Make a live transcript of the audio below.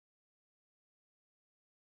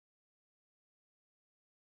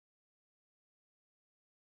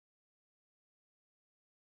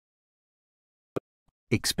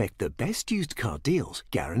Expect the best used car deals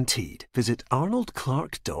guaranteed. Visit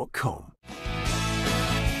arnoldclark.com.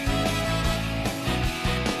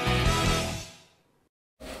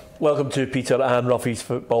 Welcome to Peter and Roughie's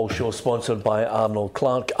football show, sponsored by Arnold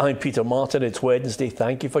Clark. I'm Peter Martin. It's Wednesday.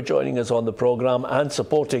 Thank you for joining us on the programme and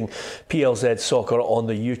supporting PLZ Soccer on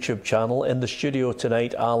the YouTube channel. In the studio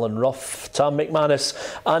tonight, Alan Rough, Tam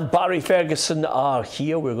McManus and Barry Ferguson are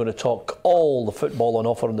here. We're going to talk all the football on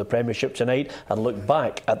offer in the Premiership tonight and look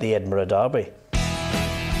back at the Edinburgh Derby.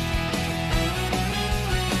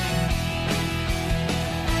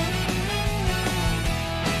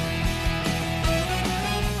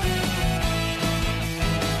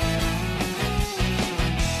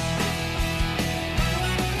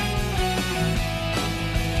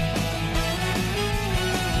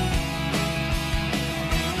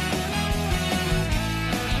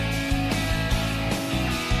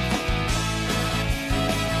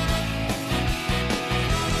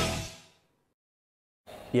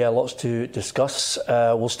 Yeah, lots to discuss.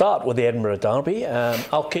 We'll start with the Edinburgh Derby.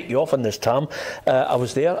 I'll kick you off on this, Tam. I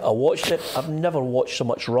was there, I watched it. I've never watched so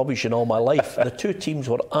much rubbish in all my life. The two teams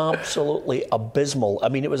were absolutely abysmal. I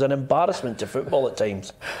mean, it was an embarrassment to football at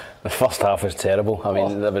times. The first half was terrible. I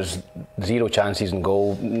mean, there was zero chances in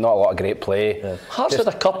goal, not a lot of great play. Yeah. Hearts had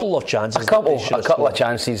a couple of chances. A couple of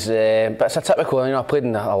chances, but it's a typical, I played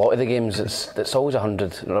in a lot of the games, it's always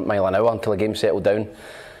 100 mile an hour until the game settled down.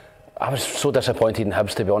 I was so disappointed in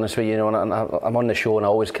Hibs, to be honest with you. And I'm on the show and I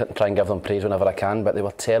always try and give them praise whenever I can, but they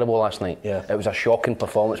were terrible last night. Yeah. It was a shocking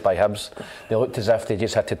performance by Hibs. They looked as if they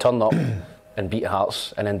just had to turn up and beat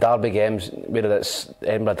Hearts. And in derby games, whether it's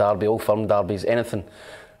Edinburgh Derby, Old Firm derbies, anything,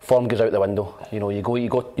 form goes out the window. You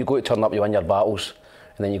go to turn up, you win your battles,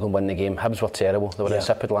 and then you go and win the game. Hibs were terrible. They were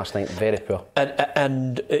insipid last night, very poor.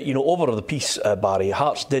 And over the piece, Barry,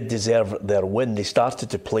 Hearts did deserve their win. They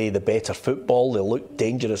started to play the better football. They looked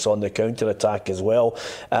dangerous on the counter-attack as well.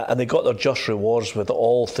 And they got their just rewards with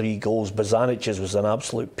all three goals. Bazanic's was an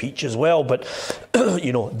absolute peach as well. But,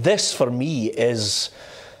 this for me is...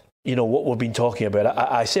 what we've been talking about.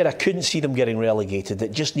 I said I couldn't see them getting relegated.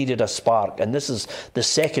 It just needed a spark, and this is the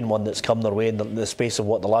second one that's come their way in the space of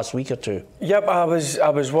the last week or two. Yep, I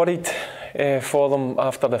was worried for them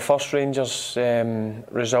after the first Rangers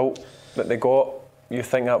result that they got. You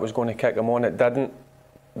think that was going to kick them on? It didn't.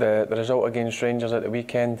 The result against Rangers at the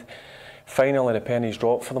weekend, finally the pennies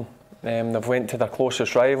dropped for them. They've went to their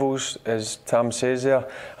closest rivals, as Tam says there.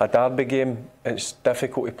 A derby game, it's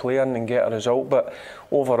difficult to play in and get a result, but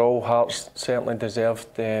overall Hearts certainly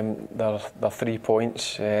deserved their 3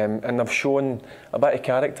 points, and they've shown a bit of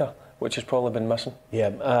character, which has probably been missing. Yeah,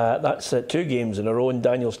 that's 2 games in a row, and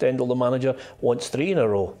Daniel Stendel, the manager, wants 3 in a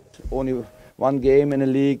row. Only 1 game in the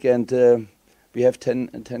league, and we have 10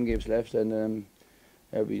 games left, and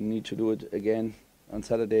we need to do it again on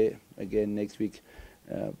Saturday, again next week.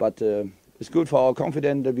 But it's good for our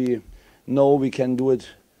confidence that we know we can do it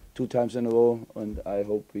 2 times in a row, and I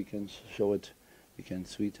hope we can show it we can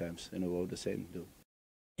 3 times in a row the same do.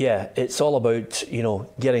 Yeah, it's all about,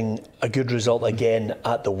 getting a good result again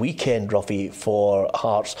at the weekend, Roughie, for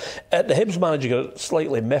Hearts. The Hibs manager got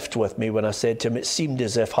slightly miffed with me when I said to him it seemed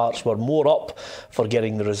as if Hearts were more up for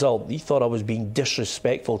getting the result. He thought I was being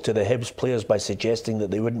disrespectful to the Hibs players by suggesting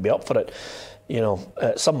that they wouldn't be up for it.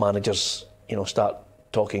 Some managers, start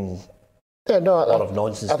talking a lot of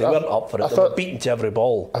nonsense. They weren't up for it. They were beaten to every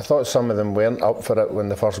ball. I thought some of them weren't up for it when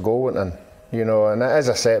the first goal went in. And it is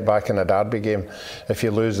a setback in a derby game. If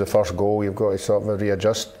you lose the first goal, you've got to sort of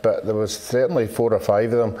readjust. But there was certainly 4 or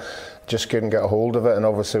 5 of them just couldn't get a hold of it. And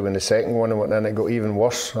obviously when the second one went in, it got even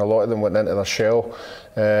worse. A lot of them went into their shell.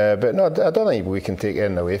 But no, I don't think we can take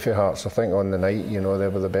anything away from Hearts. I think on the night, they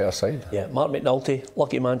were the better side. Yeah, Mark McNulty,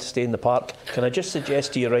 lucky man to stay in the park. Can I just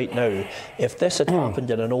suggest to you right now, if this had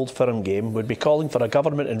happened in an Old Firm game, we'd be calling for a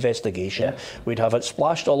government investigation. Yeah. We'd have it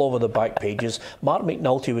splashed all over the back pages. Mark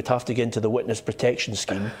McNulty would have to get into the witness protection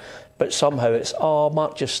scheme. But somehow it's,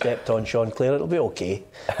 Mark just stepped on Sean Clare, it'll be okay.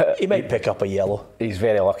 He might pick up a yellow. He's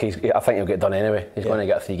very lucky. I think he'll get done anyway. He's going to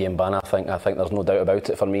get a 3-game ban, I think there's no doubt about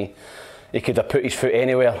it for me. He could have put his foot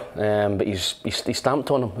anywhere, but he stamped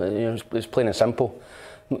on him. It's plain and simple.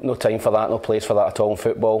 No time for that, no place for that at all in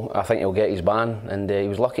football. I think he'll get his ban, and he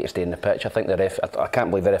was lucky to stay in the pitch. I think I can't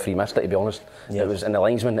believe the referee missed it, to be honest. Yeah. It was in the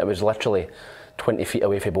linesman, it was literally 20 feet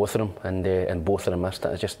away from both of them, and both of them missed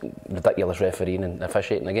it. It's just ridiculous refereeing and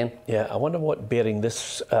officiating again. Yeah, I wonder what bearing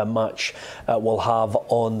this match will have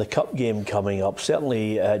on the cup game coming up.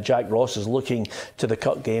 Certainly Jack Ross is looking to the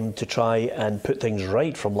cup game to try and put things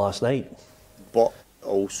right from last night. But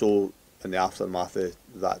also in the aftermath of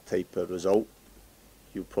that type of result,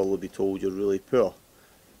 you'll probably be told you're really poor.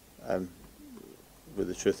 But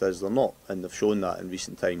the truth is they're not, and they've shown that in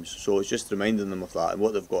recent times. So it's just reminding them of that, and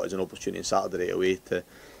what they've got is an opportunity on Saturday right away to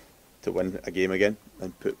win a game again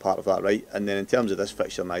and put part of that right. And then in terms of this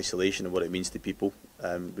fixture in isolation and what it means to people,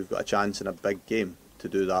 we've got a chance in a big game to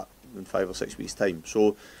do that in 5 or 6 weeks' time.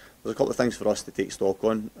 So there's a couple of things for us to take stock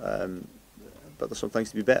on, but there's some things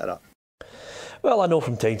to be better at. Well, I know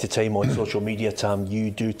from time to time on social media, Tam, you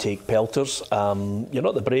do take pelters. You're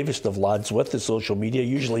not the bravest of lads with the social media.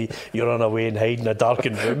 Usually you run away and hide in a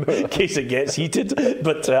darkened room in case it gets heated.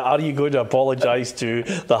 But are you going to apologise to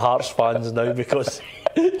the Hearts fans now? Because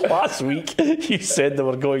last week you said they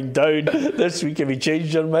were going down. This week, have you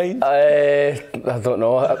changed your mind? I don't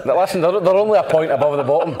know. Listen, they're only a point above the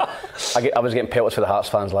bottom. I was getting pelters for the Hearts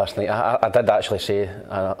fans last night. I did actually say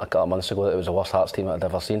a couple of months ago that it was the worst Hearts team I'd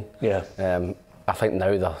ever seen. Yeah. I think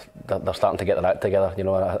now they're starting to get their act together. You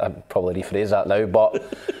know, I'd probably rephrase that now. But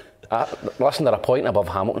listen, they're a point above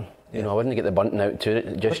Hamilton. You know, I wouldn't get the bunting out to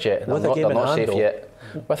it just yet. They're not safe yet.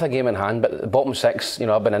 With a game in hand, but the bottom six, you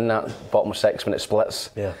know, I've been in that bottom six when it splits.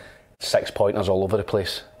 Yeah. 6 pointers all over the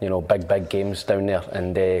place. You know, big games down there,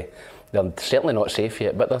 and they're certainly not safe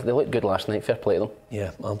yet. But they looked good last night. Fair play to them.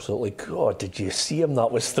 Yeah, absolutely. God, did you see him?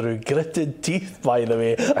 That was through gritted teeth, by the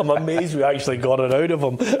way. I'm amazed we actually got it out of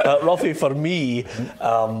him. Roughie, for me,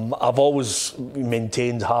 I've always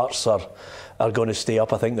maintained Hearts are going to stay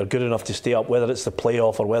up. I think they're good enough to stay up, whether it's the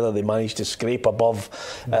playoff or whether they manage to scrape above,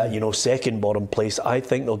 second bottom place. I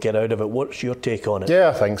think they'll get out of it. What's your take on it? Yeah,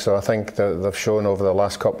 I think so. I think that they've shown over the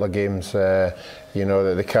last couple of games, that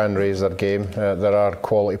they can raise their game. There are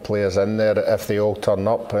quality players in there if they all turn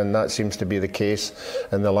up, and that seems to be the case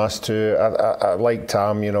in the last two. I like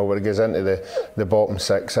Tam, when it goes into the bottom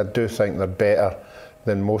six. I do think they're better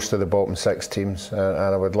than most of the bottom six teams, and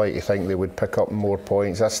I would like to think they would pick up more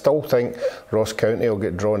points. I still think Ross County will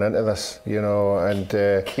get drawn into this, and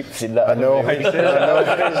keep saying that. I know. He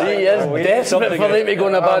is desperate for them to go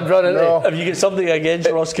on a bad run. Have you got something against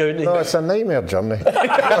Ross County? No, it's a nightmare journey.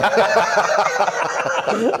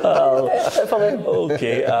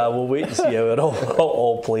 Okay, we'll wait and see how it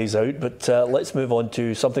all plays out, but let's move on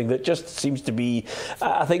to something that just seems to be,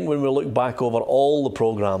 I think when we look back over all the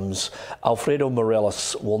programmes, Alfredo Morelos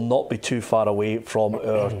will not be too far away from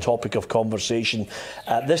our topic of conversation.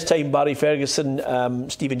 This time, Barry Ferguson,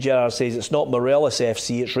 Stephen Gerrard says it's not Morelos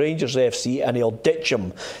FC, it's Rangers FC, and he'll ditch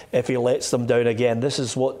him if he lets them down again. This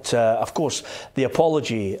is what, of course, the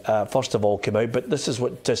apology first of all came out, but this is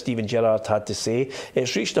what Stephen Gerrard had to say.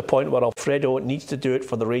 It's reached a point where Alfredo needs to do it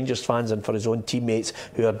for the Rangers fans and for his own teammates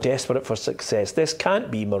who are desperate for success. This can't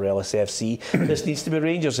be Morelos FC. This needs to be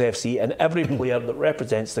Rangers FC, and every player that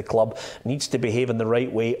represents the club needs to behave in the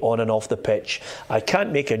right way on and off the pitch. I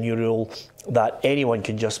can't make a new rule that anyone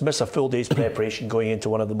can just miss a full day's preparation going into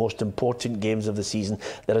one of the most important games of the season.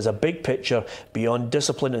 There is a big picture beyond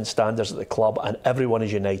discipline and standards at the club, and everyone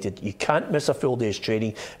is united. You can't miss a full day's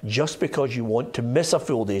training just because you want to miss a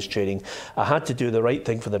full day's training. I had to do the right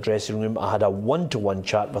thing for the dressing room. I had a one-to-one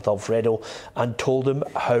chat with Alfredo and told him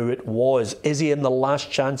how it was. Is he in the last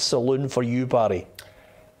chance saloon for you, Barry?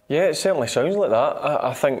 Yeah, it certainly sounds like that.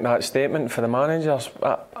 I think that statement for the managers,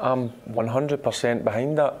 I'm 100%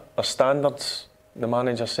 behind that. There's standards, the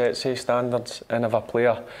manager sets standards, and if a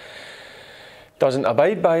player doesn't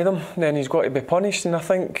abide by them, then he's got to be punished. And I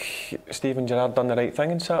think Stephen Gerrard done the right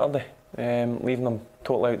thing on Saturday, leaving them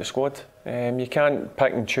totally out the squad. You can't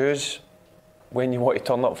pick and choose when you want to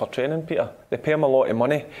turn up for training, Peter. They pay him a lot of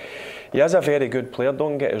money. He is a very good player,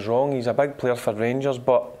 don't get us wrong. He's a big player for Rangers,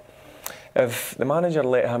 but if the manager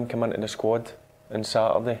let him come into the squad on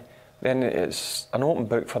Saturday, then it's an open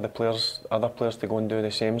book for the players, other players to go and do the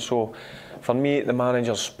same. So for me, the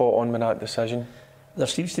manager's spot on with that decision. There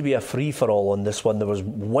seems to be a free-for-all on this one. There was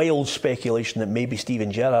wild speculation that maybe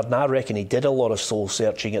Stephen Gerrard, and I reckon he did a lot of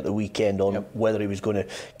soul-searching at the weekend on whether he was going to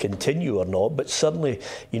continue or not. But suddenly,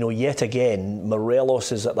 yet again,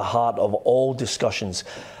 Morelos is at the heart of all discussions.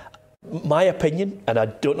 My opinion, and I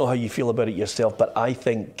don't know how you feel about it yourself, but I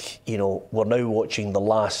think, we're now watching the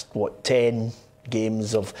last, 10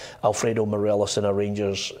 games of Alfredo Morelos in a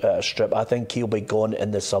Rangers strip. I think he'll be gone in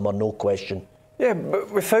the summer, no question. Yeah, but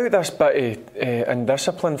without this bit of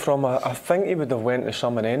indiscipline from him, I think he would have went to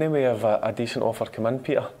summer anyway if a decent offer come in,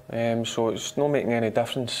 Peter. So it's not making any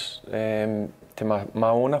difference to my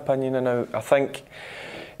own opinion now. I think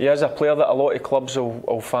he is a player that a lot of clubs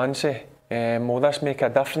will fancy. Will this make a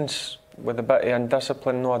difference with a bit of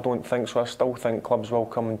indiscipline? No, I don't think so. I still think clubs will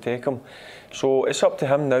come and take him. So it's up to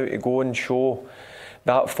him now to go and show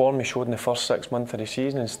that form he showed in the first 6 months of the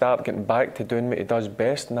season and start getting back to doing what he does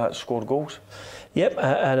best, and that's score goals. Yep,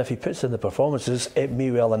 and if he puts in the performances, it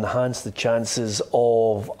may well enhance the chances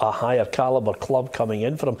of a higher calibre club coming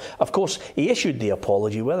in for him. Of course, he issued the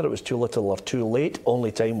apology. Whether it was too little or too late,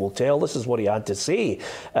 only time will tell. This is what he had to say.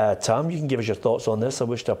 Tam, you can give us your thoughts on this. I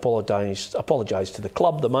wish to apologise to the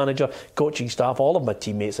club, the manager, coaching staff, all of my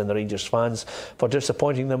teammates and the Rangers fans for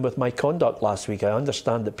disappointing them with my conduct last week. I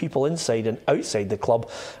understand that people inside and outside the club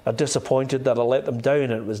are disappointed that I let them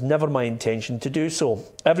down, and it was never my intention to do so.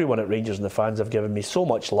 Everyone at Rangers and the fans have given me so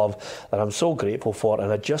much love that I'm so grateful for,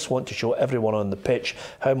 and I just want to show everyone on the pitch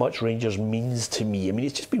how much Rangers means to me. I mean,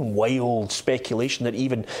 it's just been wild speculation that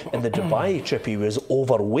even in the Dubai trip he was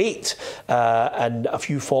overweight, and a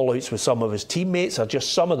few fallouts with some of his teammates are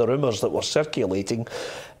just some of the rumours that were circulating.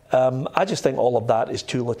 I just think all of that is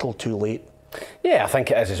too little too late. Yeah, I think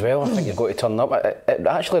it is as well. I think you've got to turn up. It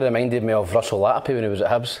actually reminded me of Russell Latapy when he was at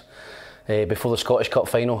Hibs before the Scottish Cup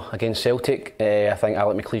final against Celtic. I think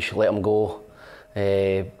Alec McLeish let him go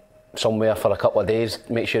somewhere for a couple of days,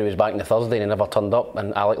 make sure he was back on the Thursday, and he never turned up,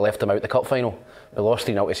 and Alec left him out the cup final. We lost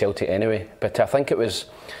 3-0 to Celtic anyway, but I think it's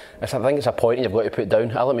a point you've got to put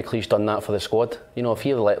down. Alec McLeish done that for the squad. You know, if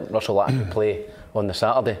he let Russell Latapy play on the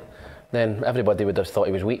Saturday, then everybody would have thought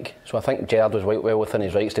he was weak. So I think Gerrard was well within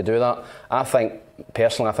his rights to do that.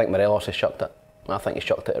 Personally, I think Morelos has chucked it. I think he's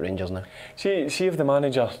chucked it at Rangers now. See if the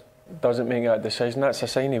manager doesn't make that decision, that's a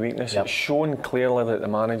sign of weakness. Yep. It's shown clearly that the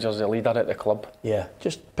manager's the leader at the club. Yeah,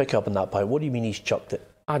 just pick up on that point. What do you mean he's chucked it?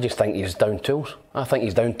 I just think he's down tools. I think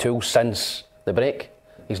he's down tools since the break.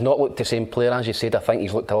 He's not looked the same player, as you said. I think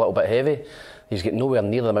he's looked a little bit heavy. He's got nowhere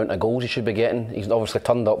near the amount of goals he should be getting. He's obviously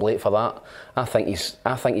turned up late for that. I think he's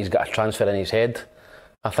got a transfer in his head.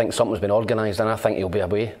 I think something's been organised, and I think he'll be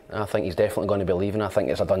away. I think he's definitely going to be leaving. I think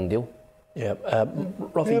it's a done deal. Yeah,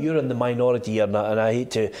 Roughie, you're in the minority here, and I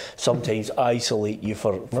hate to sometimes isolate you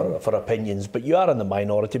for opinions, but you are in the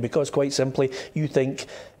minority because, quite simply, you think,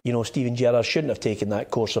 you know, Steven Gerrard shouldn't have taken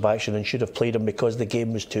that course of action and should have played him because the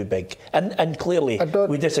game was too big. And clearly,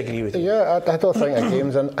 we disagree with you. Yeah, I don't think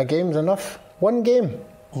a game's enough. One game,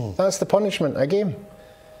 that's the punishment. A game.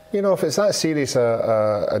 You know, if it's that serious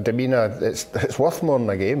a demeanour, it's worth more than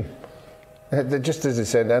a game. Just as they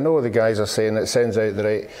said, I know the guys are saying it sends out the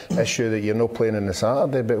right issue that you're not playing on the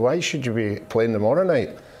Saturday, but why should you be playing tomorrow night?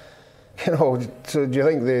 You know, so do you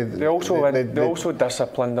think they also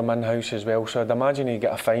disciplined them in-house as well, so I'd imagine you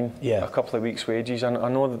get a fine, a couple of weeks' wages. And I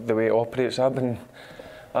know the way it operates. I've done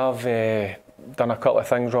a couple of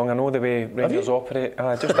things wrong. I know the way Rangers operate.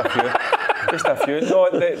 Just a few. Just a few. No,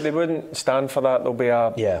 they wouldn't stand for that. There'll be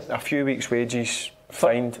a few weeks' wages.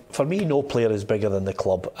 For me, no player is bigger than the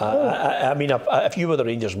club. I mean, if you were the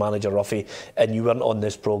Rangers manager, Roughie, and you weren't on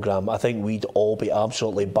this programme, I think we'd all be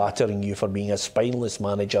absolutely battering you for being a spineless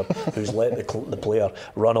manager who's let the player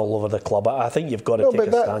run all over the club. I think you've got to take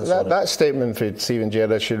a stance on it. That statement for Steven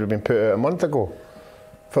Gerrard should have been put out a month ago.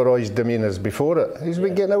 For all his demeanours before it, he's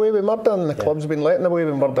been getting away with murder, and the club's been letting away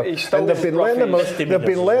with murder, and they've been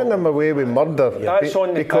letting him away with murder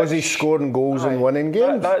because he's scoring goals and winning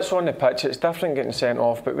games. That's on the pitch. It's different getting sent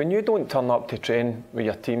off, but when you don't turn up to train with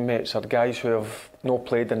your teammates or guys who have not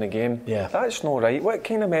played in the game, that's not right. What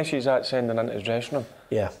kind of message is that sending into his dressing room?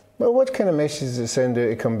 Yeah. Well, what kind of message does it send out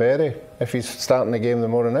to Cumberry if he's starting the game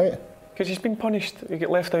tomorrow night? Because he's been punished. He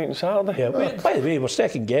get left out on Saturday. Yeah. By the way, we're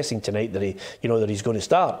second guessing tonight that he's going to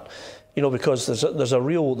start. You know, because there's a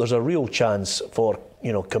real chance for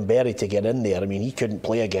Cumberry to get in there. I mean, he couldn't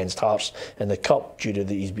play against Hearts in the cup due to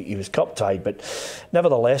he was cup tied. But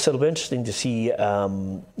nevertheless, it'll be interesting to see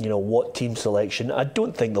what team selection. I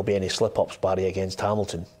don't think there'll be any slip ups, Barry, against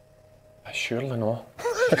Hamilton. Surely not.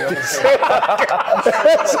 Against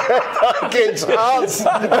Hearts.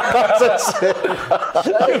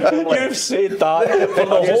 You've said that for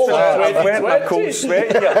the whole I've went in a cold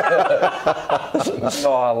sweat here.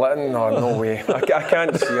 No way. I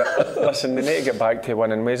can't see it. Listen, they need to get back to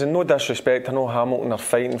winning ways. And no disrespect, I know Hamilton are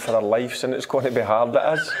fighting for their lives and it's going to be hard.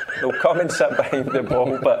 It is. They'll come and sit behind the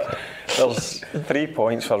ball, but there's 3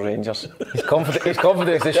 points for Rangers. His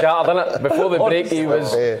confidence is shattered, isn't it? Before the break, he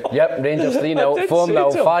was, Rangers 3-0,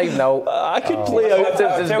 4-0, 5-0. I could play out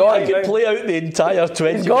the entire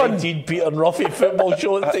 2019 Peter and Roughie football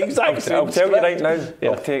show at the exact same I'll tell you right now,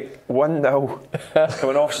 I'll take 1-0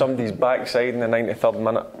 coming off somebody's backside in the 93rd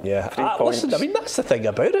minute. Yeah. 3 points. Listen, I mean, that's the thing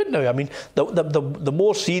about it now. I mean, the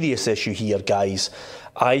more serious issue here, guys,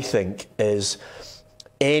 I think, is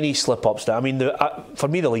any slip-ups now. I mean, for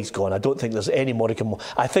me, the league's gone. I don't think there's any modicum.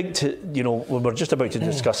 I think, when we're just about to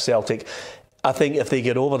discuss Celtic, I think if they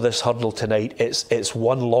get over this hurdle tonight, it's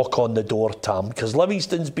one lock on the door, Tam, because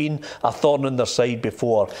Livingston's been a thorn in their side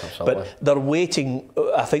before. Absolutely. But they're waiting.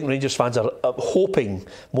 I think Rangers fans are hoping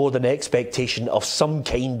more than expectation of some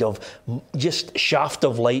kind of just shaft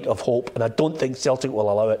of light of hope, and I don't think Celtic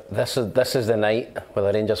will allow it. This is the night where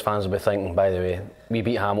the Rangers fans will be thinking, by the way, we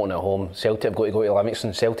beat Hamilton at home, Celtic have got to go to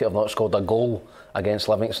Livingston, Celtic have not scored a goal against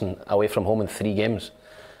Livingston away from home in 3 games.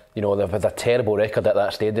 You know, they've had a terrible record at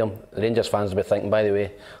that stadium. The Rangers fans will be thinking, by the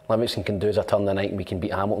way, Livingston can do us a turn the night and we can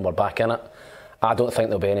beat Hamilton, we're back in it. I don't think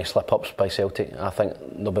there'll be any slip-ups by Celtic. I think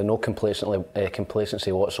there'll be no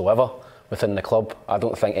complacency whatsoever within the club. I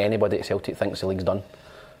don't think anybody at Celtic thinks the league's done.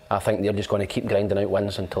 I think they're just going to keep grinding out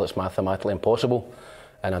wins until it's mathematically impossible,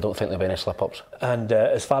 and I don't think there'll be any slip-ups. And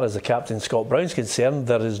as far as the captain Scott Brown's concerned,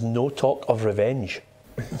 there is no talk of revenge.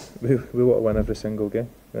 we want to win every single game.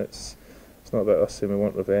 It's not about us saying we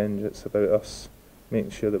want revenge, it's about us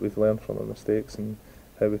making sure that we've learned from our mistakes and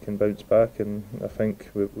how we can bounce back, and I think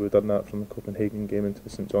we've done that from the Copenhagen game into the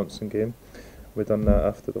St Johnstone game. We've done that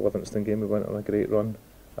after the Livingston game, we went on a great run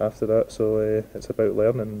after that, so it's about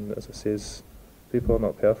learning. As I say, people are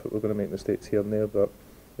not perfect, we're going to make mistakes here and there, but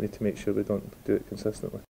we need to make sure we don't do it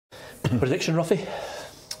consistently. Prediction, Roughie?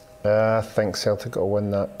 I think Celtic will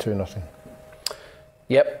win that 2-0.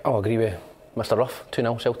 Yep, I'll agree with Mr Rough,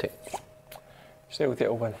 2-0 Celtic. Celtic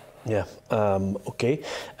will win. Yeah, okay.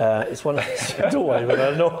 It's one of don't worry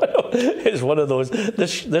about it. No, it's one of those.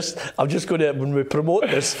 This. I'm just going to, when we promote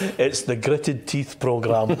this, it's the gritted teeth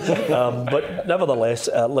programme. But nevertheless,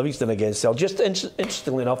 Livingston against Celtic. Just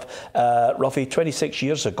interestingly enough, Roughie, 26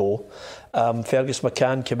 years ago, Fergus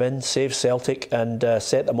McCann came in, saved Celtic, and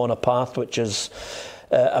set them on a path which is.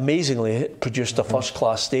 Amazingly produced a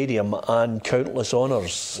first-class stadium and countless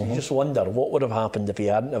honours. You just wonder what would have happened if he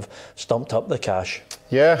hadn't have stumped up the cash.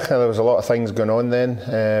 Yeah, there was a lot of things going on then,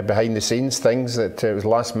 behind the scenes things that it was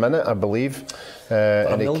last minute, I believe.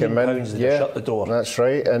 And he came in. Yeah, shut the door. That's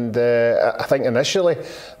right. And I think initially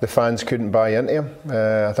the fans couldn't buy into him.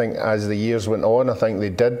 I think as the years went on, I think they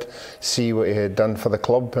did see what he had done for the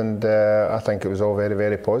club, and I think it was all very,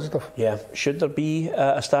 very positive. Yeah. Should there be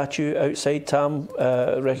a statue outside, Tam?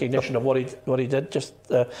 Recognition of what he did. Just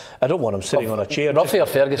I don't want him sitting on a chair. Roughie or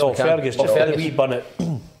Fergus? No, Fergus. Just Fergus. wee bunnet.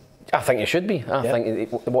 I think it should be. I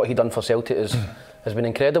think what he done for Celtic has been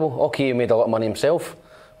incredible. Okay, he made a lot of money himself,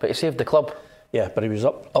 but he saved the club. Yeah, but he was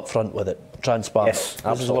up front with it, transparent. Yes,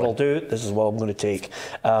 this is what I'll do, this is what I'm going to take.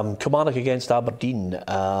 Kilmarnock against Aberdeen,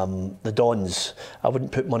 the Dons. I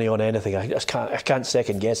wouldn't put money on anything. I can't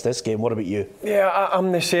second guess this game. What about you? Yeah,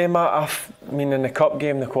 I'm the same. I mean, in the cup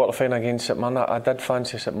game, the quarter-final against St Mirren, I did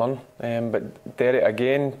fancy St Mirren, but Derek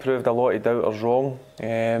again proved a lot of doubters wrong.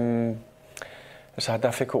 It's a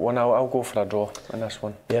difficult one. I'll go for a draw in this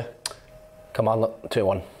one. Yeah. Kilmarnock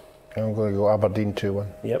 2-1. I'm going to go Aberdeen 2-1.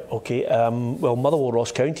 Yep, okay. Well, Motherwell,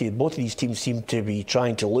 Ross County, both of these teams seem to be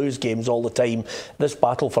trying to lose games all the time. This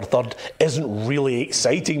battle for third isn't really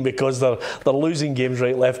exciting because they're losing games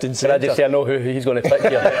right, left and centre. Can I just say I know who he's going to pick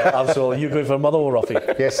here? Absolutely. You're going for Motherwell, Roughie?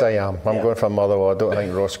 Yes, I am. I'm going for Motherwell. I don't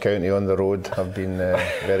think Ross County on the road have been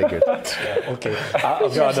very good. Okay. I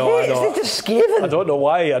don't know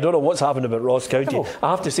why. I don't know what's happened about Ross County.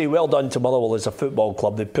 I have to say, well done to Motherwell as a football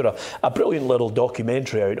club. They put a brilliant little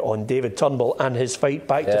documentary out on David Turnbull and his fight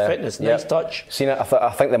back to fitness. Nice touch. Seen it.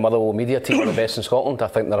 I think the Motherwell media team are the best in Scotland. I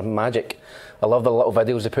think they're magic. I love the little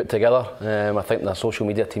videos they put together. I think their social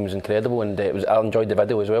media team is incredible, and I enjoyed the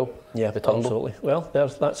video as well. Yeah, absolutely. Well,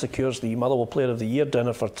 that secures the Motherwell Player of the Year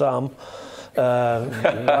dinner for Tam.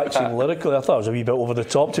 Actually, lyrically, I thought it was a wee bit over the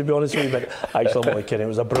top, to be honest with you, but actually, I'm only kidding. It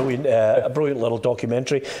was a brilliant little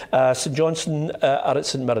documentary. St Johnstone are at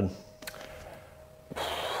St Mirren.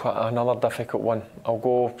 Another difficult one. I'll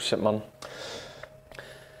go St Mirren.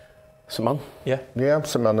 St Mirren? Yeah,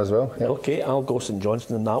 St Mirren as well. Yeah. Okay, I'll go St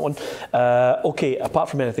Johnstone in that one. Okay, apart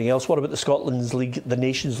from anything else, what about the Scotland's League, the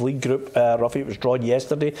Nations League group? Roughie, it was drawn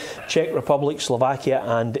yesterday. Czech Republic, Slovakia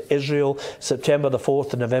and Israel, September the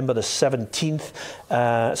 4th and November the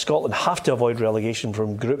 17th. Scotland have to avoid relegation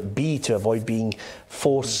from Group B to avoid being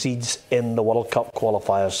fourth seeds in the World Cup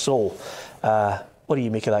qualifiers. So, what do you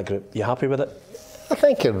make of that group? You happy with it? I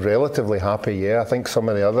think you're relatively happy, yeah. I think some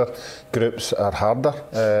of the other groups are harder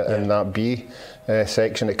in that B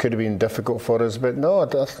section. It could have been difficult for us, but no,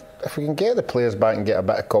 if we can get the players back and get a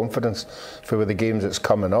bit of confidence for the games that's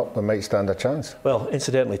coming up, we might stand a chance. Well,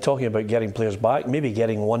 incidentally, talking about getting players back, maybe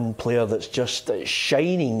getting one player that's just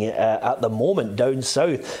shining at the moment down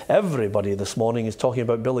south. Everybody this morning is talking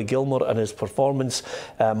about Billy Gilmour and his performance,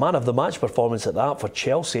 man of the match performance at that for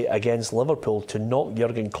Chelsea against Liverpool to knock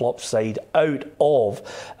Jurgen Klopp's side out of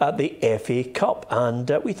of the FA Cup, and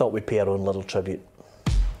we thought we'd pay our own little tribute.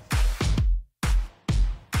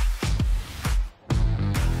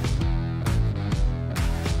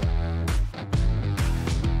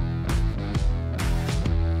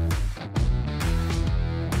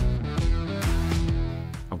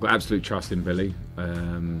 I've got absolute trust in Billy,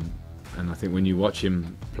 and I think when you watch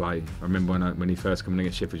him play, I remember when he first came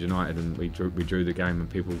against Sheffield United and we drew the game and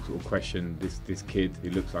people sort of questioned this kid who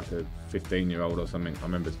looks like a 15-year-old or something. I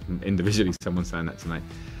remember individually someone saying that to me.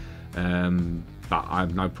 But I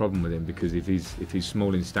have no problem with him because if he's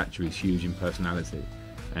small in stature, he's huge in personality,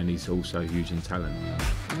 and he's also huge in talent.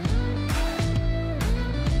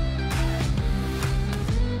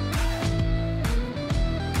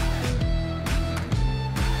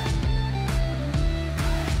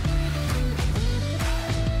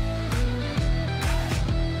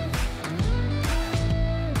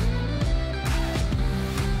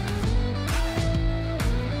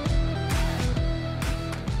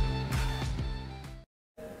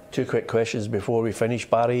 Two quick questions before we finish,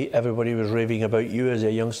 Barry. Everybody was raving about you as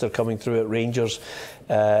a youngster coming through at Rangers.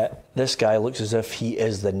 This guy looks as if he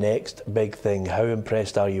is the next big thing. How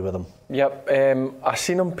impressed are you with him? Yep, I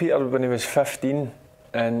seen him, Peter, when he was 15,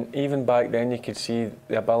 and even back then you could see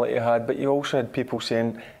the ability he had, but you also had people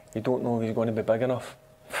saying, you don't know if he's going to be big enough.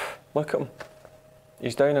 Look at him.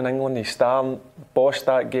 He's down in England, he's starting, bossed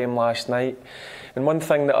that game last night. And one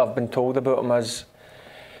thing that I've been told about him is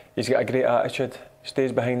he's got a great attitude.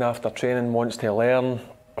 Stays behind after training, wants to learn,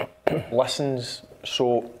 listens.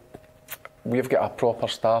 So we've got a proper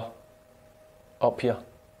star up here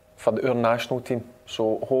for our national team.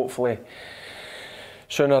 So hopefully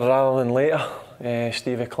sooner rather than later,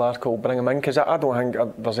 Stevie Clarke will bring him in, because I don't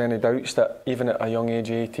think there's any doubts that even at a young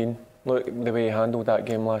age of 18, look the way he handled that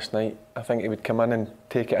game last night, I think he would come in and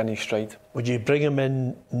take it in his stride. Would you bring him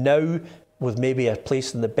in now with maybe a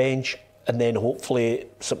place on the bench, and then hopefully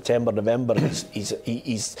September, November,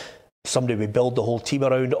 he's somebody we build the whole team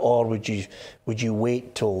around, or would you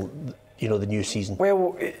wait till the new season?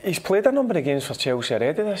 Well, he's played a number of games for Chelsea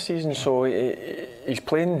already this season, so he's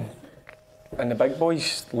playing in the big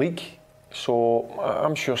boys league. So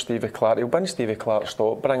I'm sure Stevie Clarke, he'll win Stevie Clarke's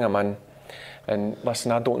spot, bring him in. And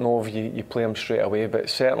listen, I don't know if you play him straight away, but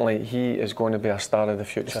certainly he is going to be a star of the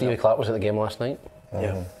future. Stevie Clarke was at the game last night.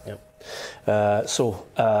 Yeah. Yep. So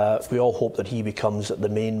we all hope that he becomes the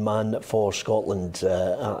main man for Scotland.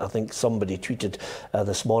 I think somebody tweeted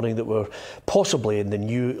this morning that we're possibly in the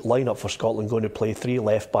new lineup for Scotland going to play 3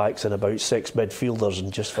 left backs and about 6 midfielders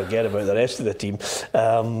and just forget about the rest of the team,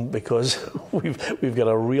 because we've got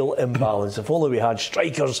a real imbalance. If only we had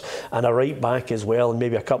strikers and a right back as well, and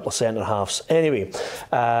maybe a couple of centre halves. Anyway,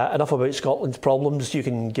 enough about Scotland's problems. You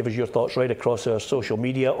can give us your thoughts right across our social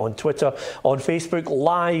media, on Twitter, on Facebook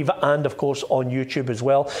Live, and of course on YouTube as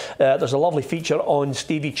well. There's a lovely feature on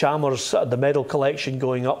Stevie Chalmers, the medal collection,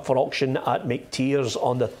 going up for auction at McTears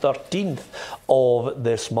on the 13th of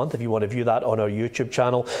this month, if you want to view that on our YouTube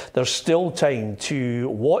channel. There's still time to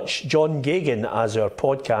watch John Gagan as our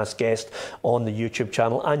podcast guest on the YouTube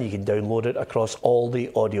channel, and you can download it across all the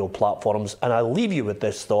audio platforms. And I'll leave you with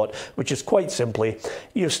this thought, which is quite simply,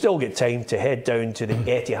 you've still got time to head down to the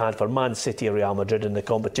Etihad for Man City or Real Madrid in the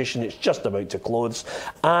competition. It's just about to close,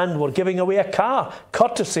 and we're giving away a car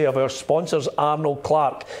courtesy of our sponsors, Arnold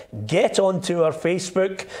Clark. Get onto our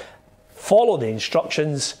Facebook, follow the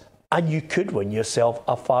instructions, and you could win yourself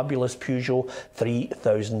a fabulous Peugeot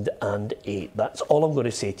 3008. That's all I'm going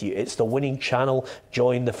to say to you. It's the winning channel.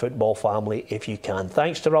 Join the football family if you can.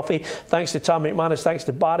 Thanks to Roughie, thanks to Tam McManus, thanks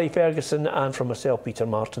to Barry Ferguson, and from myself, Peter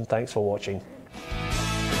Martin. Thanks for watching.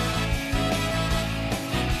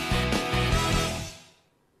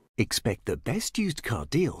 Expect the best used car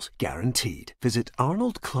deals guaranteed. Visit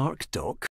arnoldclark.com.